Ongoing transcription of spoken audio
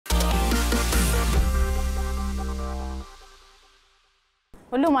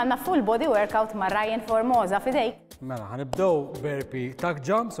Ullum għandna full body workout ma' Ryan Formosa fidejk. Mela, ħanibdew burpee tuck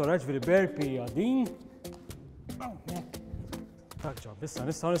jumps, u ġifieri burpee għadin. Tuck jump, issa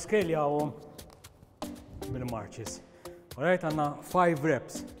nistgħu niskeljawhom bil-marches. Alright, għandna 5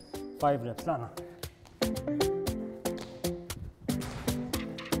 reps. 5 reps, lana.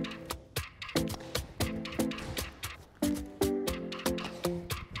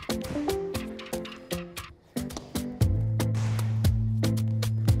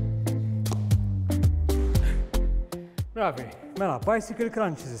 Bravi, mela, bicycle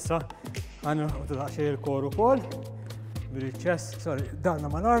crunches issa. Għanna uħtu daqxie il-koru kol. Bil-chest, sorry, danna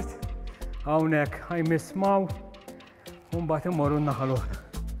mal-art. Għawnek, ħajmismaw. Umbat immorru n-naħal uħra.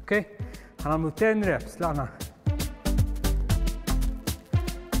 Ok? Għanamlu 10 reps, laqna.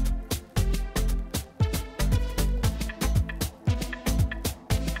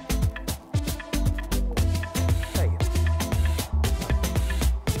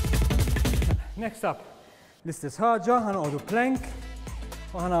 Next up. L-istess ħaġa, ħanqodu plank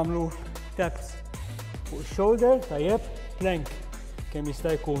u ħanamlu taps fuq il-shoulder, tajjeb, plank kemm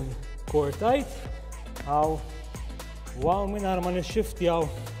jista' jkun core tight, għaw mingħajr ma nixxiftjaw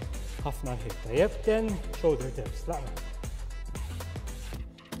ħafna l-ħib, tajjeb, 10 shoulder taps, laqna.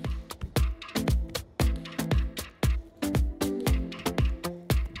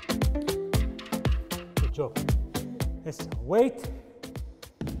 Good job. Issa, weight.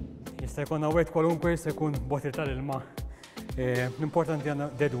 Jista' jkun weight kwalunkwe, jista' jkun botil tal-ilma. L-importanti għandna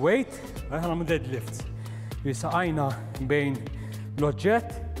dead weight, għandna deadlifts. Jisaqajna bejn l-oġġett,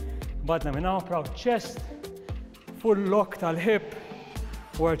 badna minn hawn proud chest, full lock tal-hip,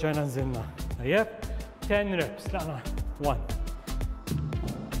 u rġajna nżilna. Tajjeb, 10 reps, laqna. 1,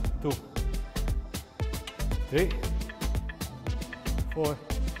 2, 3, 4,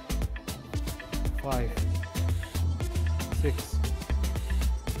 5, 6,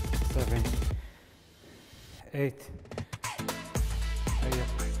 7, 8,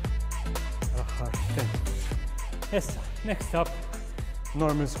 raħħar 10. Issa, next up,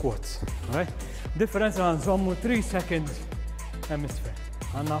 normal squats. Differenza għan zommu 3 seconds hemisphere.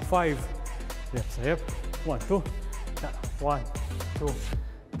 Għanna 5 reps, jeb. 1, 2, 1, 2,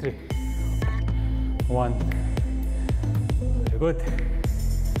 3. 1. Very good.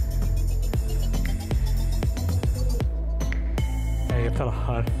 Ejjeb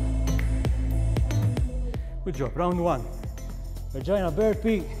tal-aħħar. Good job, round 1. Rġajna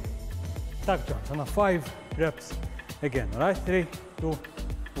burpee, tuck jumps. Għanna 5 reps again, alright? 3, 2,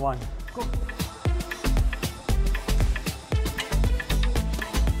 1, go.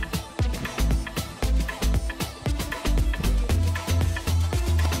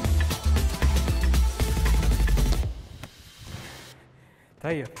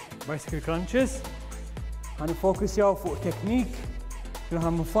 Tajjeb, bicycle crunches. Għan fokusjaw fuq teknik.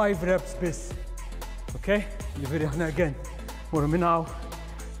 Għanna 5 reps biss. Ok? Ġifiri ħna again. Mur minnaw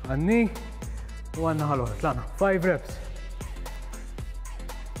għanni u għanna ħal-ħor. Tlana, 5 reps.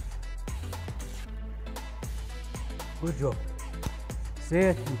 Good job.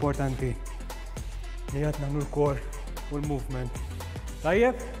 Set importanti li għatna namlu l-core u l-movement.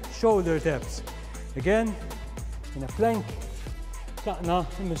 Tajjeb, shoulder taps. Again, in a plank. Tlaqna,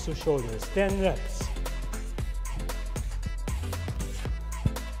 immissu shoulders. 10 reps.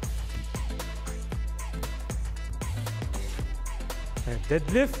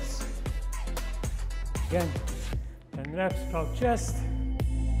 Deadlifts. Again, 10 reps, proud chest.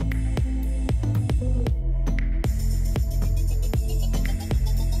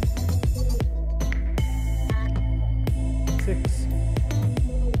 Six,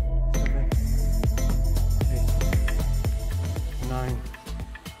 7, 8, 9.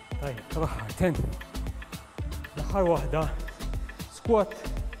 Tajjeb, tal-aħħar 10. L-aħħar waħda, squat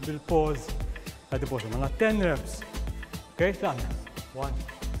bil-pause at the bottom. Għandna 10 reps. Okay, tlaqna. 1,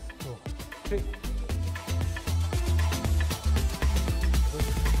 2, 3.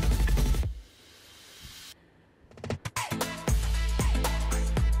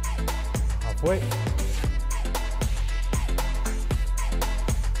 Halfway.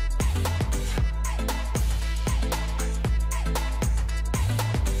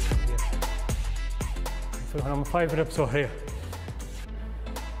 I'm 5 reps over here.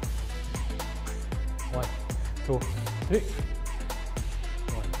 1, 2, 3.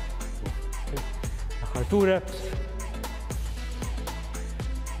 2 reps,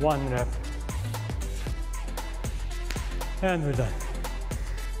 1 rep, and we're done.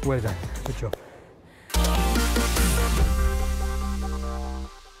 Well done, good job.